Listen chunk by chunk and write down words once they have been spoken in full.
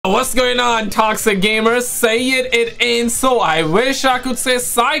What's going on, toxic gamers? Say it ain't so. I wish I could say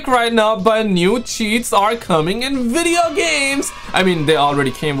psych right now, but new cheats are coming in video games. I mean, they already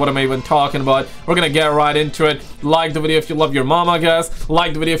came. What am I even talking about? We're gonna get right into it. Like the video if you love your mama, guys.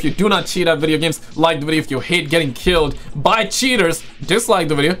 Like the video if you do not cheat at video games. Like the video if you hate getting killed by cheaters. Dislike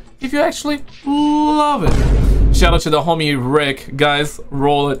the video if you actually love it. Shout out to the homie Rick. Guys,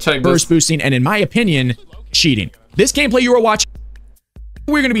 roll it. Check this. Burst boosting and, in my opinion, cheating. This gameplay you are watching,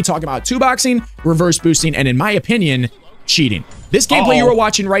 we're going to be talking about two boxing, reverse boosting, and in my opinion, cheating. This gameplay you are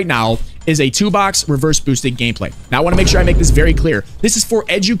watching right now is a two-box reverse boosted gameplay. Now, I want to make sure I make this very clear. This is for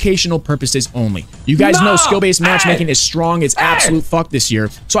educational purposes only. You guys know skill-based matchmaking is strong as absolute fuck this year.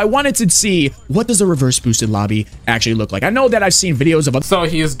 So I wanted to see, what does a reverse boosted lobby actually look like? I know that I've seen videos of... So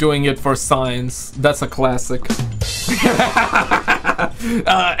he is doing it for science. That's a classic.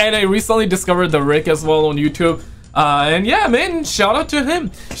 And I recently discovered the Rick as well on YouTube. And yeah, man, shout out to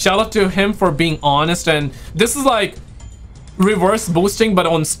him. Shout out to him for being honest. And this is like reverse boosting, but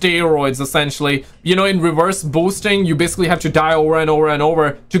on steroids, essentially. You know, in reverse boosting, you basically have to die over and over and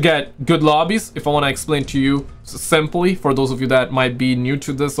over to get good lobbies. If I want to explain to you simply, for those of you that might be new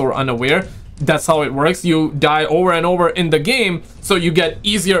to this or unaware, that's how it works. You die over and over in the game, so you get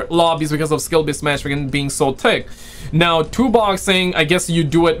easier lobbies because of skill-based matchmaking being so thick. Now, two boxing, I guess you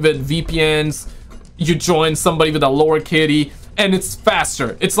do it with VPNs. You join somebody with a lower KD and it's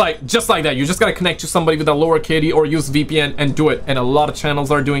faster. It's like just like that. You just gotta connect to somebody with a lower KD or use VPN and do it. And a lot of channels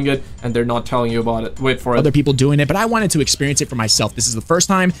are doing it and they're not telling you about it. Wait for it. Other people doing it, but I wanted to experience it for myself. This is the first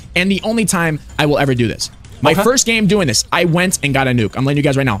time and the only time I will ever do this. My first game doing this, I went and got a nuke. I'm letting you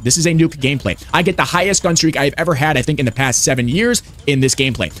guys right now. This is a nuke gameplay. I get the highest gun streak I've ever had, I think, in the past 7 years in this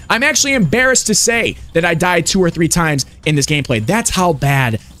gameplay. I'm actually embarrassed to say that I died 2 or 3 times in this gameplay. That's how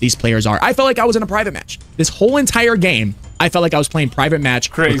bad these players are. I felt like I was in a private match. This whole entire game, I felt like I was playing private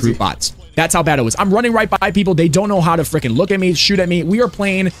match with group bots. That's how bad it was. I'm running right by people. They don't know how to freaking look at me, shoot at me. We are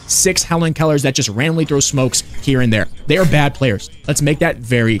playing 6 Helen Kellers that just randomly throw smokes here and there. They are bad players. Let's make that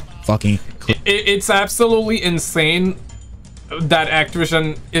very fucking clear. It's absolutely insane that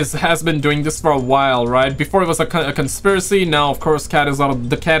Activision has been doing this for a while, right? Before it was a conspiracy. Now, of course, the cat is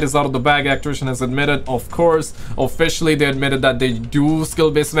out of the bag. Activision has admitted, of course, officially they admitted that they do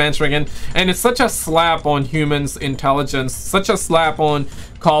skill-based matchmaking, and it's such a slap on humans' intelligence, such a slap on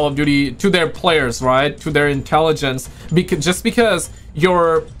Call of Duty to their players, right? To their intelligence, just because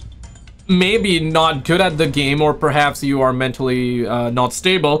you're maybe not good at the game, or perhaps you are mentally not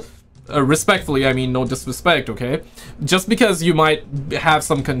stable. Respectfully, I mean, no disrespect, okay? Just because you might have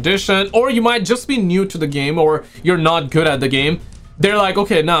some condition, or you might just be new to the game, or you're not good at the game, they're like,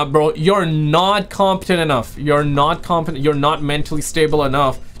 okay, nah, bro, you're not competent enough. You're not competent. You're not mentally stable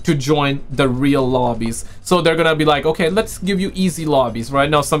enough to join the real lobbies. So they're gonna be like, okay, let's give you easy lobbies, right?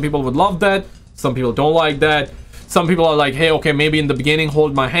 Now, some people would love that. Some people don't like that. Some people are like, hey, okay, maybe in the beginning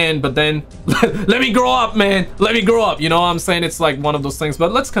hold my hand, but then let me grow up, man. Let me grow up. You know what I'm saying? It's like one of those things,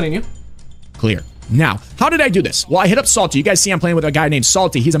 but let's continue. Clear. Now, how did I do this? Well, I hit up Salty. You guys see I'm playing with a guy named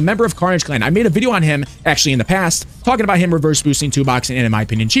Salty. He's a member of Carnage Clan. I made a video on him, actually, in the past, talking about him reverse boosting, two boxing, and in my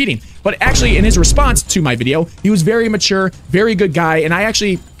opinion, cheating. But actually, in his response to my video, he was very mature, very good guy, and I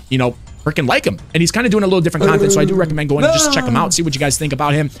actually, you know, freaking like him. And he's kind of doing a little different content, so I do recommend going and just check him out, see what you guys think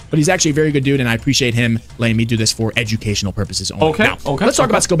about him. But he's actually a very good dude, and I appreciate him letting me do this for educational purposes only. Okay, now, let's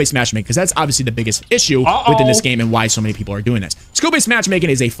talk about skill-based matchmaking, because that's obviously the biggest issue within this game and why so many people are doing this. Skill-based matchmaking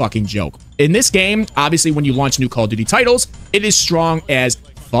is a fucking joke. In this game, obviously, when you launch new Call of Duty titles, it is strong as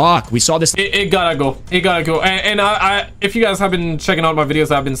fuck. We saw this. It gotta go. It gotta go. And if you guys have been checking out my videos,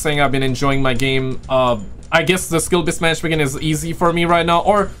 I've been saying I've been enjoying my game. I guess the skill-based matchmaking is easy for me right now,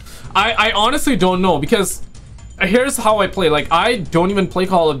 or I honestly don't know, because here's how I play. Like, I don't even play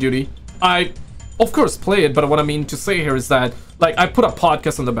Call of Duty. I, of course, play it, but what I mean to say here is that, like, I put a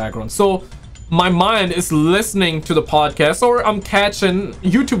podcast in the background. So my mind is listening to the podcast, or I'm catching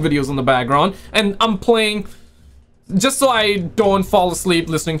YouTube videos in the background, and I'm playing just so I don't fall asleep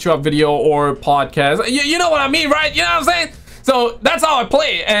listening to a video or podcast. You know what I mean, right? You know what I'm saying? So that's how I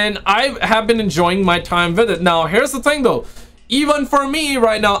play, and I have been enjoying my time with it. Now, here's the thing, though. Even for me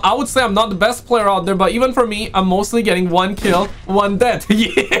right now, I would say I'm not the best player out there, but even for me, I'm mostly getting 1 kill, 1 death.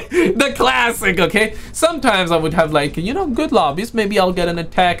 Yeah, the classic, okay? Sometimes I would have, like, you know, good lobbies. Maybe I'll get an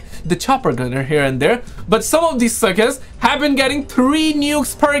attack, the chopper gunner here and there. But some of these suckers have been getting 3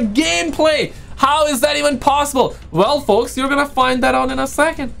 nukes per gameplay. How is that even possible? Well, folks, you're gonna find that out in a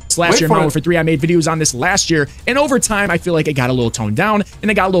second. Last year, Modern Warfare 3, I made videos on this last year, and over time, I feel like it got a little toned down, and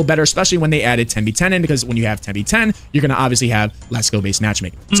it got a little better, especially when they added 10v10 in, because when you have 10v10, you're gonna obviously have less skill-based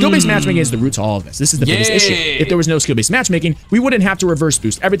matchmaking. Skill-based matchmaking is the root to all of this. This is the biggest issue. If there was no skill-based matchmaking, we wouldn't have to reverse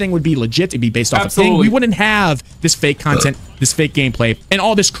boost. Everything would be legit. It'd be based off of thing. We wouldn't have this fake content, this fake gameplay, and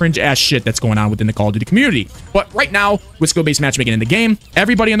all this cringe-ass shit that's going on within the Call of Duty community. But right now, with skill-based matchmaking in the game,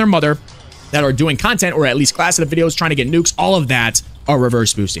 everybody and their mother that are doing content or at least classic videos trying to get nukes, all of that are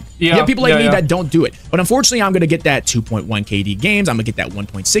reverse boosting. You have people like me that don't do it. But unfortunately, I'm going to get that 2.1 KD games. I'm going to get that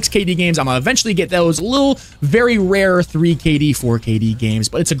 1.6 KD games. I'm going to eventually get those little, very rare 3 KD, 4 KD games.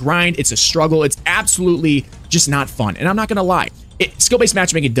 But it's a grind. It's a struggle. It's absolutely just not fun. And I'm not going to lie. Skill-based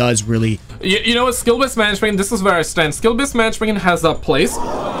matchmaking does really... You know what? Skill-based matchmaking, this is where I stand. Skill-based matchmaking has a place.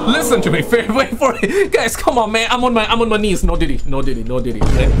 Listen to me. Wait for it. Guys, come on, man. I'm on my knees. No diddy.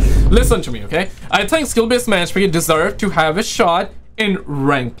 Okay? Listen to me, okay? I think skill-based matchmaking deserve to have a shot in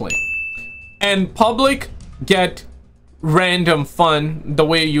rank play. And public get random fun the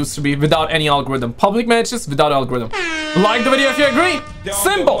way it used to be without any algorithm. Public matches without algorithm. Like the video if you agree.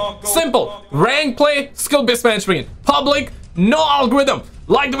 Simple. Rank play, skill-based matchmaking. Public, no algorithm.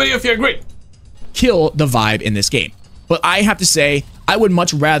 Like the video if you agree. Kill the vibe in this game. But I have to say, I would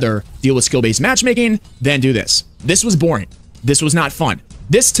much rather deal with skill-based matchmaking than do this. This was boring. This was not fun.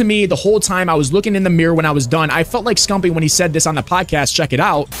 This, to me, the whole time I was looking in the mirror when I was done, I felt like Scumpy when he said this on the podcast. Check it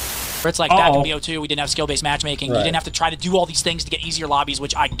out. It's like back in BO2, we didn't have skill-based matchmaking. You didn't have to try to do all these things to get easier lobbies,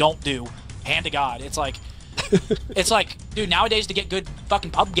 which I don't do. Hand to God. It's like... it's like, dude, nowadays to get good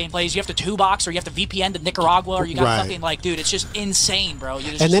fucking pub gameplays, you have to 2-box or you have to VPN to Nicaragua or you got fucking like, dude, it's just insane, bro.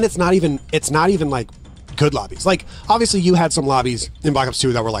 And then it's not even like good lobbies. Like, obviously you had some lobbies in Black Ops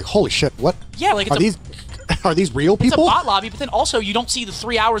 2 that were like, holy shit, what? Yeah, like are these real people? It's a bot lobby, but then also you don't see the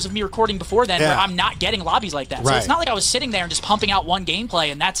 3 hours of me recording before then where I'm not getting lobbies like that. So it's not like I was sitting there and just pumping out one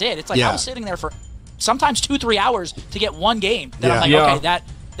gameplay and that's it. It's like I was sitting there for sometimes 2-3 hours to get one game. Then I'm like, okay,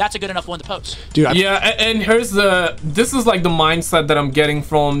 that's a good enough one to post. Dude, and here's this is like the mindset that I'm getting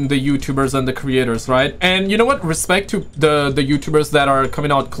from the YouTubers and the creators, right? And you know what? Respect to the YouTubers that are coming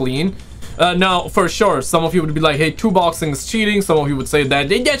out clean. Now, for sure, some of you would be like, hey, 2-boxing is cheating. Some of you would say that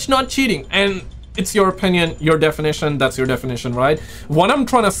that's not cheating. And it's your opinion, your definition, that's your definition, right? What I'm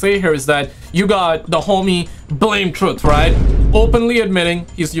trying to say here is that you got the homie Blame Truth, right? Openly admitting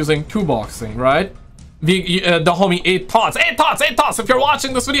he's using 2-boxing, right? The homie 8 Thoughts, if you're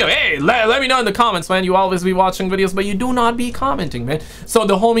watching this video, hey, let me know in the comments, man. You always be watching videos, but you do not be commenting, man. So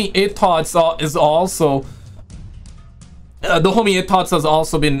the homie 8 Thoughts is also... the homie 8 Thoughts has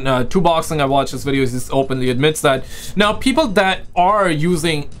also been 2-boxing. I watch his videos, he openly admits that. Now, people that are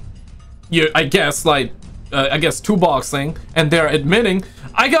using... I guess 2-boxing and they're admitting,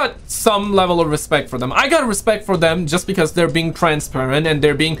 I got some level of respect for them. I got respect for them just because they're being transparent and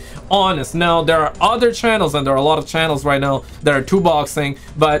they're being honest. Now there are other channels, and there are a lot of channels right now that are 2-boxing,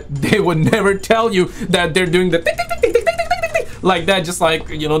 but they would never tell you that they're doing the like that, just like,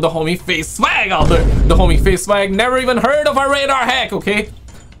 you know, the homie Face Swagg out there. The homie Face Swagg never even heard of a radar hack, okay?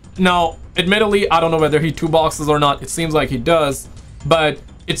 Now, admittedly, I don't know whether he 2-boxes or not. It seems like he does, but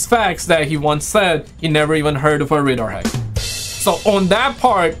it's facts that he once said he never even heard of a radar hack. So on that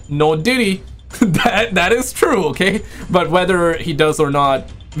part, no diddy, that is true, okay? But whether he does or not,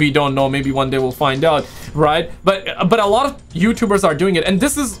 we don't know. Maybe one day we'll find out, right? But a lot of YouTubers are doing it, and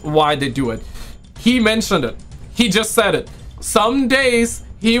this is why they do it. He mentioned it. He just said it. Some days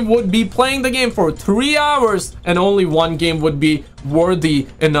he would be playing the game for 3 hours and only one game would be worthy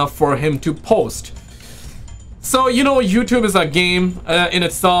enough for him to post. So, you know, YouTube is a game in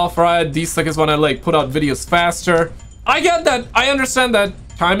itself, right? These suckers want to like put out videos faster. I get that. I understand that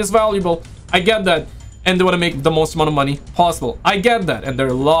time is valuable. I get that. And they want to make the most amount of money possible. I get that. And there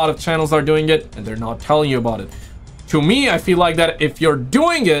are a lot of channels are doing it and they're not telling you about it. To me, I feel like that if you're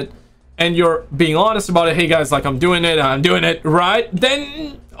doing it and you're being honest about it, hey guys, like I'm doing it, right?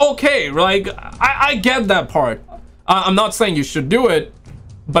 Then okay, like I get that part. I'm not saying you should do it,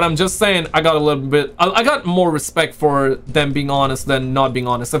 but I'm just saying I got a little bit, I got more respect for them being honest than not being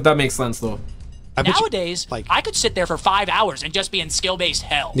honest, if that makes sense though. Nowadays, I could sit there for 5 hours and just be in skill-based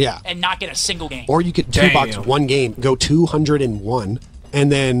hell and not get a single game. Or you could 2-box one game, go 201,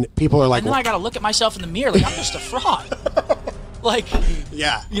 and then people are like... And then I gotta look at myself in the mirror like I'm just a fraud. Like,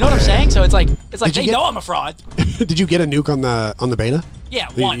 yeah. You know what I'm saying? So it's like they know I'm a fraud. Did you get a nuke on the beta? Yeah,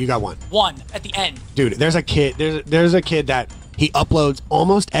 one. You got one. One at the end. Dude, there's a kid that he uploads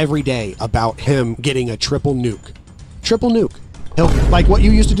almost every day about him getting a triple nuke. Triple nuke. He'll, like what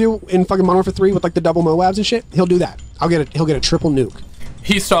you used to do in fucking Modern Warfare 3 with like the double Moabs and shit, he'll do that. He'll get a triple nuke.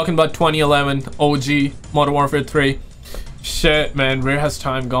 He's talking about 2011 OG Modern Warfare 3. Shit, man, where has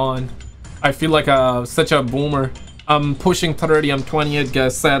time gone? I feel like such a boomer. I'm pushing 30. I'm 28,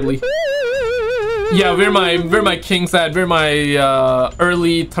 guys. Sadly. Yeah, where my kings at? Where my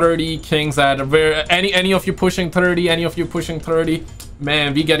early 30 kings at? Where any of you pushing 30? Any of you pushing 30?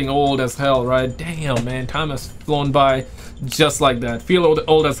 Man, we getting old as hell, right? Damn, man, time has flown by just like that. Feel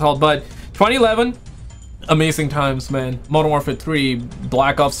old as hell, but 2011. Amazing times, man. Modern Warfare 3,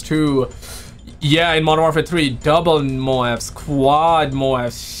 Black Ops 2. Yeah, in Modern Warfare 3, double Moabs, quad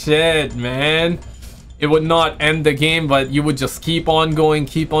Moabs. Shit, man. It would not end the game, but you would just keep on going,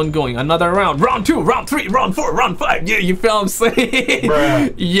 keep on going. Another round. Round 2, round 3, round 4, round 5. Yeah, you feel what I'm saying?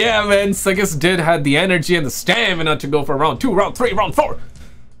 Bruh. Yeah, man. SKizzle did had the energy and the stamina to go for round 2, round 3, round 4.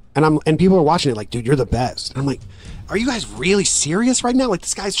 And people are watching it like, dude, you're the best. And I'm like, are you guys really serious right now? Like,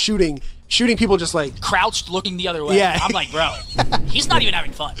 this guy's shooting people just like crouched looking the other way. Yeah. I'm like, bro, he's not even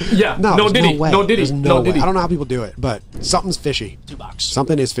having fun. Yeah. No diddy. No diddy. No diddy. I don't know how people do it, but something's fishy. $2.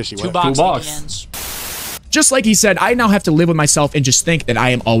 Something is fishy. $2. Just like he said, I now have to live with myself and just think that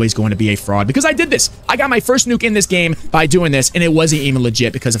I am always going to be a fraud because I did this. I got my first nuke in this game by doing this, and it wasn't even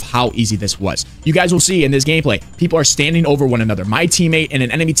legit because of how easy this was. You guys will see in this gameplay, people are standing over one another. My teammate and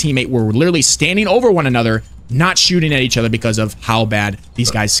an enemy teammate were literally standing over one another, not shooting at each other because of how bad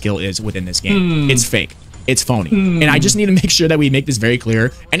these guys' skill is within this game. It's fake. It's phony. And I just need to make sure that we make this very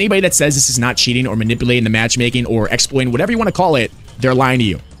clear. Anybody that says this is not cheating or manipulating the matchmaking or exploiting, whatever you want to call it, they're lying to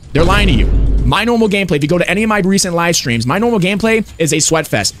you. They're lying to you. My normal gameplay, if you go to any of my recent live streams, my normal gameplay is a sweat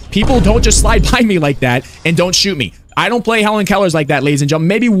fest. People don't just slide by me like that and don't shoot me. I don't play Helen Kellers like that, ladies and gentlemen.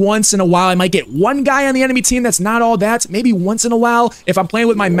 Maybe once in a while, I might get one guy on the enemy team that's not all that. Maybe once in a while, if I'm playing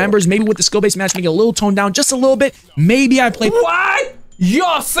with my members, maybe with the skill-based matchmaking a little toned down just a little bit, maybe I play... What?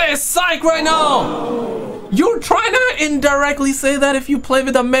 You're saying psych right now. You're trying to indirectly say that if you play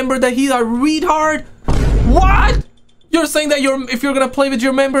with a member that he's a retard? What? You're saying that if you're gonna play with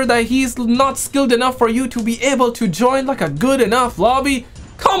your member that he's not skilled enough for you to be able to join like a good enough lobby?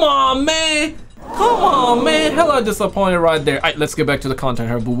 Come on, man. Come on, man. Hella disappointed right there. Alright, let's get back to the content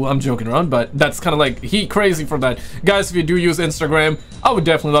here, boo-boo. I'm joking around, but that's kind of like he crazy for that. Guys, if you do use Instagram, I would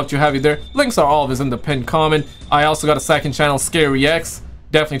definitely love to have you there. Links are always in the pinned comment. I also got a second channel, Scary X.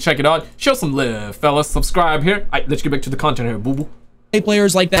 Definitely check it out. Show some love, fellas. Subscribe here. Alright, let's get back to the content here, boo-boo.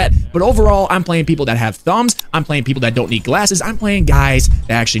 Players like that, but overall I'm playing people that have thumbs. I'm playing people that don't need glasses. I'm playing guys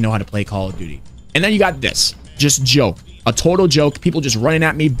that actually know how to play Call of Duty. And then you got this, just joke, a total joke, people just running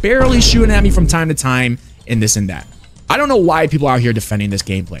at me, barely shooting at me from time to time, and this and that. I don't know why people are out here defending this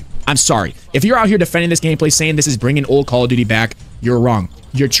gameplay. I'm sorry, if you're out here defending this gameplay saying this is bringing old Call of Duty back, you're wrong.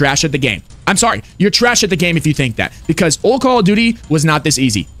 You're trash at the game. I'm sorry, you're trash at the game if you think that, because old Call of Duty was not this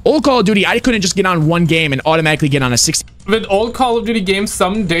easy. Old Call of Duty, I couldn't just get on one game and automatically get on a 60. With old Call of Duty games,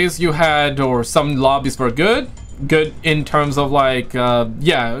 some days you had, or some lobbies were good in terms of like,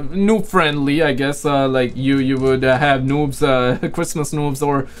 yeah, noob friendly, I guess. Like you would have noobs, Christmas noobs,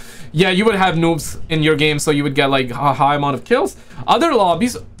 or yeah, you would have noobs in your game, so you would get like a high amount of kills. Other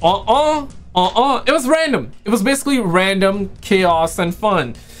lobbies, it was random. It was basically random chaos and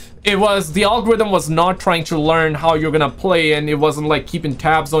fun. It was, the algorithm was not trying to learn how you're gonna play, and it wasn't like keeping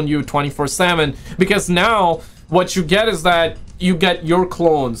tabs on you 24/7, because now what you get is that you get your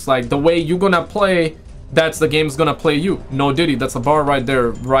clones. Like the way you're gonna play, that's the game's gonna play you. No diddy. That's a bar right there.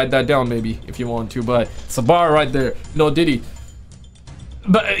 Write that down maybe if you want to, but it's a bar right there. No diddy.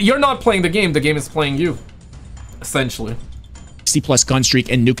 But you're not playing the game is playing you, essentially. 60+ gun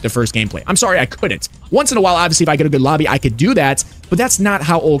streak and nuke the first gameplay. I'm sorry, I couldn't. Once in a while, obviously, if I get a good lobby, I could do that, but that's not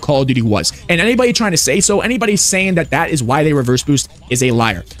how old Call of Duty was. And anybody trying to say so, anybody saying that that is why they reverse boost is a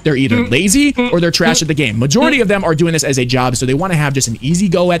liar. They're either lazy or they're trash at the game. Majority of them are doing this as a job, so they want to have just an easy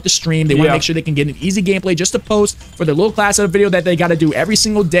go at the stream. They want to make sure they can get an easy gameplay just to post for their little class of video that they got to do every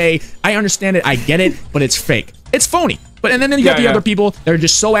single day. I understand it, I get it, but it's fake. It's phony. But and then you got the other people that are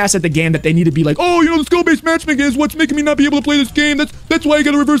just so ass at the game that they need to be like, oh, you know, the skill-based matchmaking is what's making me not be able to play this game. That's why I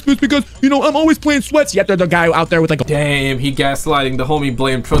got to reverse boost, because, you know, I'm always playing sweats. Yet they're the guy out there with like a... Damn, he gaslighting the homie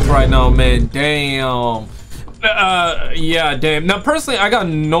Blame Truth right now, man. Damn. Yeah, damn. Now, personally, I got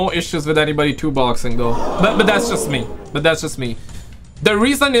no issues with anybody two-boxing, though. But that's just me. But that's just me. The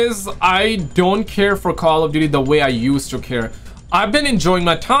reason is I don't care for Call of Duty the way I used to care. I've been enjoying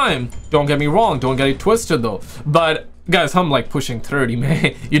my time. Don't get me wrong. Don't get it twisted, though. But... guys, I'm like pushing 30,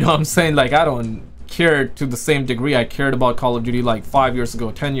 man. You know what I'm saying? Like, I don't care to the same degree I cared about Call of Duty like 5 years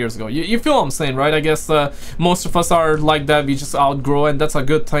ago, 10 years ago. You feel what I'm saying, right? I guess most of us are like that. We just outgrow, and that's a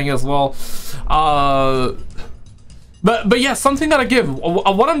good thing as well. But yeah, something that I give.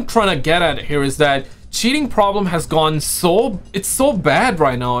 What I'm trying to get at here is that cheating problem has gone it's so bad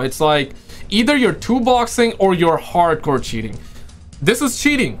right now. It's like either you're 2-boxing or you're hardcore cheating. This is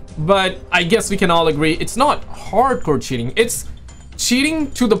cheating, but I guess we can all agree it's not hardcore cheating. It's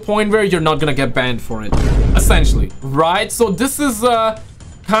cheating to the point where you're not gonna get banned for it, essentially, right? So this is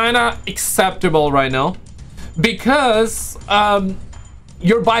kind of acceptable right now because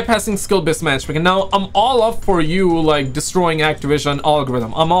you're bypassing skill-based matchmaking. Now, I'm all up for you like destroying Activision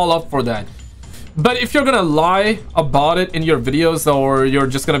algorithm. I'm all up for that. But if you're gonna lie about it in your videos, or you're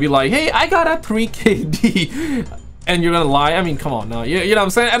just gonna be like, hey, I got a 3 KD, and you're gonna lie, I mean, come on now, you know what I'm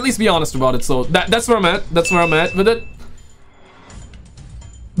saying? At least be honest about it. So that's where I'm at. That's where I'm at with it.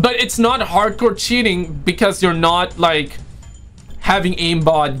 But it's not hardcore cheating because you're not like having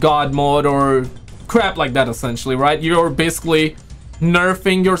aimbot god mode or crap like that, essentially, right? You're basically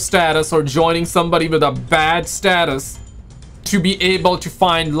nerfing your status or joining somebody with a bad status to be able to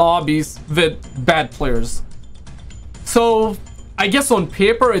find lobbies with bad players. So I guess on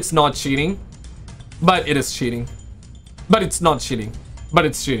paper it's not cheating, but it is cheating. But it's not cheating, but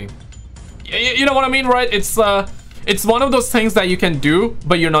it's cheating. You know what I mean, right? It's one of those things that you can do,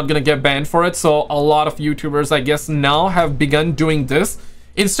 but you're not gonna get banned for it. So a lot of YouTubers, I guess, now have begun doing this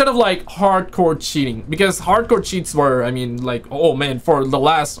instead of like hardcore cheating, because hardcore cheats were, I mean, like, oh man, for the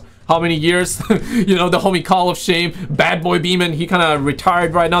last how many years? You know, the homie Call of Shame, BadBoy Beaman, he kind of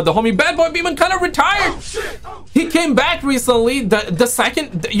retired right now. The homie BadBoy Beaman kind of retired. He came back recently. The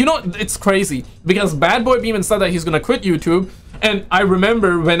second, you know, it's crazy because BadBoy Beaman said that he's gonna quit YouTube, and I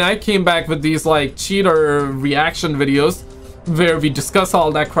remember when I came back with these like cheater reaction videos where we discuss all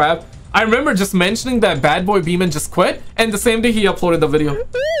that crap, I remember just mentioning that BadBoy Beaman just quit, and the same day he uploaded the video.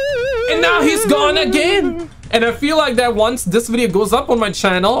 And now he's gone again. And I feel like that once this video goes up on my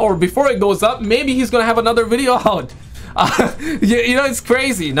channel, or before it goes up, maybe he's gonna have another video out. You know, it's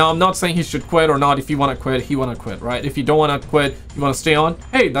crazy. Now, I'm not saying he should quit or not. If you want to quit, he want to quit, right? If you don't want to quit, you want to stay on,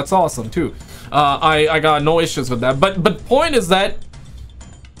 hey, that's awesome too. I got no issues with that. But point is that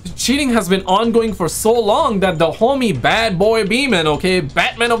cheating has been ongoing for so long that the homie BadBoy Beaman, okay,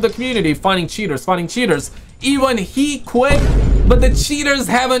 Batman of the community, finding cheaters, even he quit, but the cheaters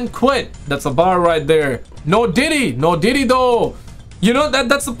haven't quit. That's a bar right there. No Diddy though. You know,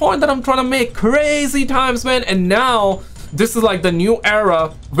 that's the point that I'm trying to make. Crazy times, man. And now this is like the new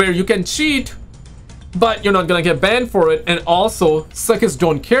era where you can cheat, but you're not gonna get banned for it, and also suckers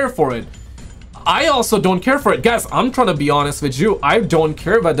don't care for it. I also don't care for it. Guys, I'm trying to be honest with you. I don't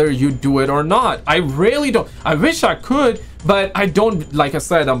care whether you do it or not. I really don't. I wish I could, but I don't. Like I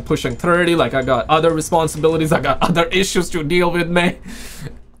said, I'm pushing 30. Like, I got other responsibilities. I got other issues to deal with, man.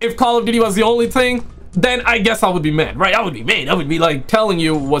 If Call of Duty was the only thing, then I guess I would be mad, right? I would be mad. I would be like telling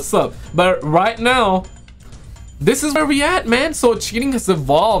you what's up. But right now, this is where we at, man. So cheating has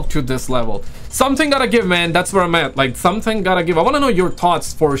evolved to this level. Something gotta give, man. That's where I'm at. Like, something gotta give. I want to know your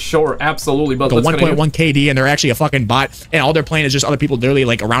thoughts for sure. Absolutely. But the 1.1 KD, and they're actually a fucking bot, and all they're playing is just other people literally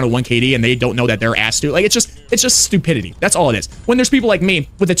like around a 1 KD, and they don't know that they're asked to. Like, it's just stupidity. That's all it is. When there's people like me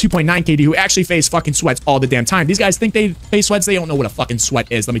with a 2.9 KD who actually face fucking sweats all the damn time. These guys think they face sweats. They don't know what a fucking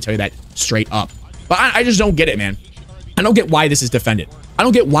sweat is. Let me tell you that straight up. But I just don't get it, man. I don't get why this is defended. I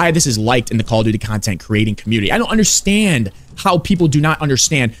don't get why this is liked in the Call of Duty content creating community. I don't understand how people do not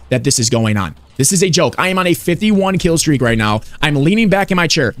understand that this is going on. This is a joke. I am on a 51 kill streak right now. I'm leaning back in my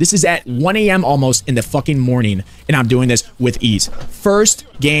chair. This is at 1 a.m. almost in the fucking morning, and I'm doing this with ease. First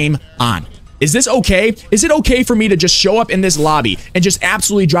game on. Is this okay? Is it okay for me to just show up in this lobby and just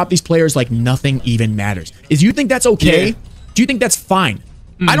absolutely drop these players like nothing even matters? Do you think that's okay? Yeah. Do you think that's fine?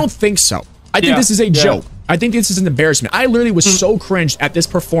 I don't think so. I think this is a joke. I think this is an embarrassment. I literally was so cringed at this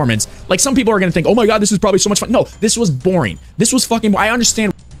performance. Like, some people are going to think, oh my God, this is probably so much fun. No, this was boring. This was fucking, I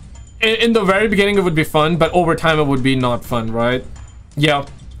understand. In the very beginning, it would be fun, but over time, it would be not fun, right? Yeah.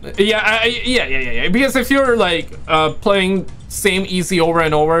 Yeah. Because if you're like playing same easy over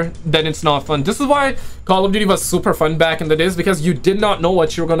and over, then it's not fun. This is why Call of Duty was super fun back in the days, because you did not know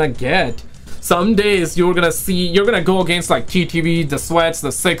what you're gonna get. Some days you're gonna go against like TTV, the Sweats, the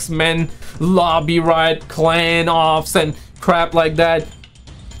 6-men lobby, right, clan offs and crap like that,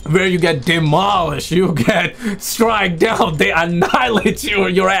 where you get demolished, you get strike down, they annihilate you or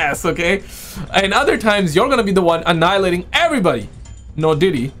your ass, okay? And other times you're gonna be the one annihilating everybody. No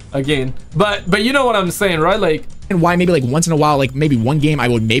Diddy again, but you know what I'm saying, right? Like, and why maybe like once in a while, like maybe one game I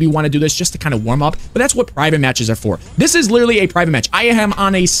would maybe want to do this just to kind of warm up, but that's what private matches are for. This is literally a private match. I am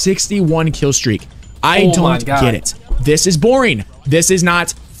on a 61 kill streak. I don't get it. This is boring. This is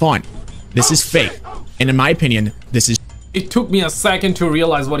not fun. This is fake. And in my opinion, this is... It took me a second to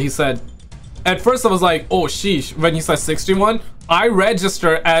realize what he said. At first I was like, oh sheesh, when he said 61, I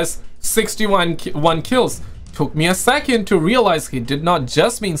register as 61 kills. Took me a second to realize he did not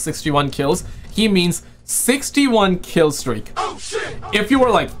just mean 61 kills. He means 61 kill streak. Oh, shit. If you were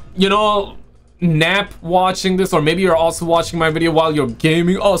like, you know, nap watching this, or maybe you're also watching my video while you're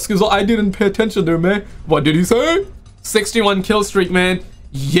gaming. Oh, SKizzle, I didn't pay attention there, man. What did he say? 61 kill streak, man.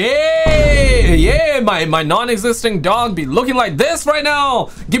 Yeah, my non-existing dog be looking like this right now.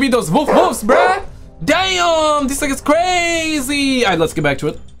 Give me those woof woofs, bruh. Damn, this thing is crazy. All right, let's get back to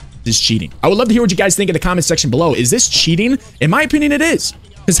it. This is cheating. I would love to hear what you guys think in the comment section below. Is this cheating? In my opinion, it is.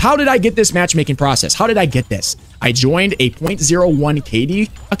 Because how did I get this matchmaking process? How did I get this? I joined a 0.01 KD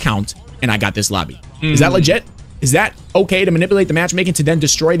account and I got this lobby. Is that legit? Is that okay to manipulate the matchmaking to then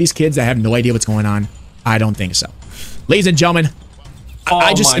destroy these kids that have no idea what's going on? I don't think so. Ladies and gentlemen,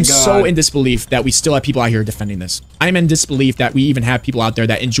 I just am so in disbelief that we still have people out here defending this. I'm in disbelief that we even have people out there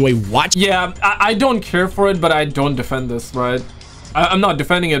that enjoy watching. Yeah, I don't care for it, but I don't defend this, right? I'm not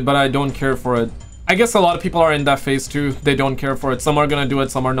defending it, but I don't care for it. I guess a lot of people are in that phase too. They don't care for it. Some are gonna do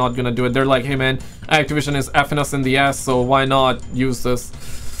it, some are not gonna do it. They're like, hey man, Activision is effing us in the ass, so why not use this?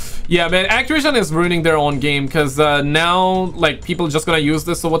 Yeah, man, Activision is ruining their own game because now, like, people are just gonna use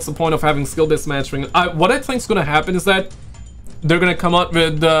this, so what's the point of having skill-based matchmaking? What I think is gonna happen is that they're gonna come out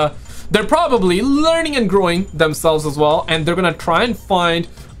with, they're probably learning and growing themselves as well, and they're gonna try and find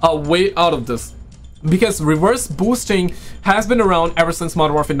a way out of this. Because reverse boosting has been around ever since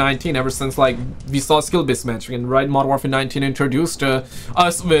Modern Warfare 19, ever since like we saw skill-based matchmaking, right? Modern Warfare 19 introduced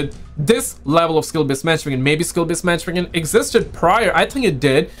us with this level of skill-based matchmaking. Maybe skill-based matchmaking existed prior, I think it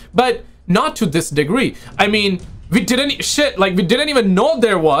did, but not to this degree. I mean, we didn't even know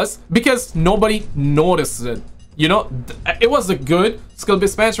there was because nobody noticed it. You know, it was a good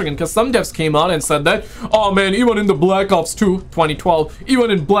skill-based matchmaking because some devs came out and said that, oh man, even in the Black Ops 2 2012,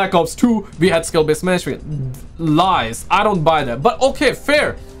 even in Black Ops 2 we had skill-based matchmaking. Lies. I don't buy that. But okay,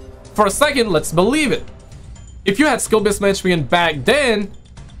 fair. For a second, let's believe it. If you had skill-based matchmaking back then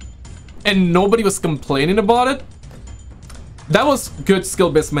and nobody was complaining about it, that was good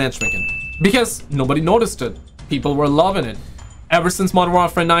skill-based matchmaking because nobody noticed it. People were loving it. Ever since Modern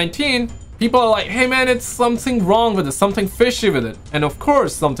Warfare 19, people are like, hey man, it's something wrong with it, something fishy with it. And of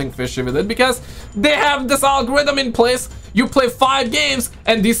course something fishy with it because they have this algorithm in place. You play 5 games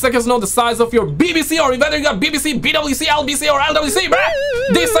and these suckers know the size of your BBC, or whether you got BBC, BWC, LBC or LWC,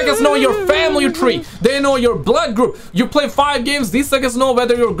 bruh. These suckers know your family tree. They know your blood group. You play 5 games, these suckers know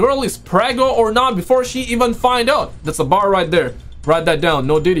whether your girl is preggo or not before she even find out. That's a bar right there. Write that down,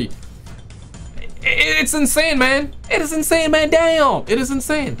 no Diddy. It's insane, man. It is insane, man. Damn. It is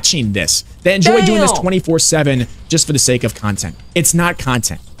insane. Watching this. They enjoy doing this 24/7 just for the sake of content. It's not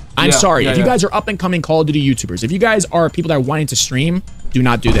content. I'm sorry. If you guys are up and coming Call of Duty YouTubers, if you guys are people that are wanting to stream, do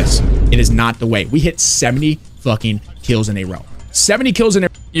not do this. It is not the way. We hit 70 fucking kills in a row. 70 kills in a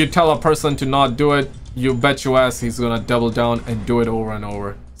row. You tell a person to not do it, you bet your ass he's gonna double down and do it over and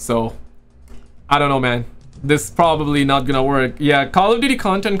over. So, I don't know, man. This is probably not gonna work. Yeah, Call of Duty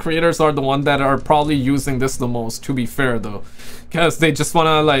content creators are the ones that are probably using this the most, to be fair though, because they just want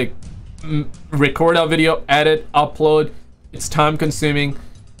to like record a video, edit, upload. It's time consuming,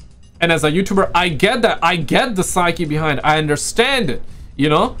 and as a YouTuber, I get that. I get the psyche behind it. I understand it, you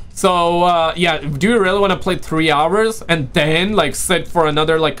know. So yeah, do you really want to play 3 hours and then like sit for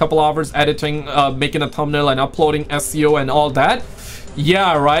another like couple hours editing, making a thumbnail and uploading SEO and all that?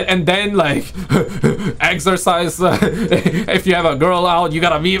 Yeah, right. And then like exercise if you have a girl out, you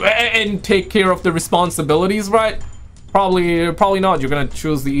gotta meet and take care of the responsibilities, right? Probably not. You're gonna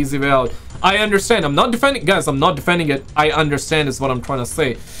choose the easy way out. I understand. I'm not defending, guys, I'm not defending it. I understand is what I'm trying to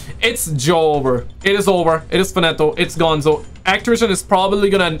say. It's over. It is over. It is finito. It's gonzo. Activision is probably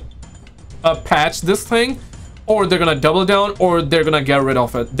gonna patch this thing, or they're gonna double down, or they're gonna get rid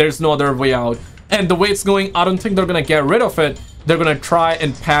of it. There's no other way out. And the way it's going, I don't think they're gonna get rid of it. They're gonna try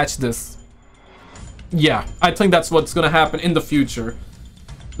and patch this. Yeah, I think that's what's gonna happen in the future.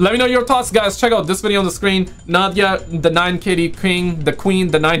 Let me know your thoughts, guys. Check out this video on the screen. Nadia, the 9KD queen,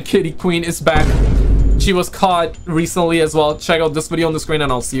 the 9KD queen is back. She was caught recently as well. Check out this video on the screen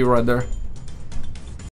and I'll see you right there.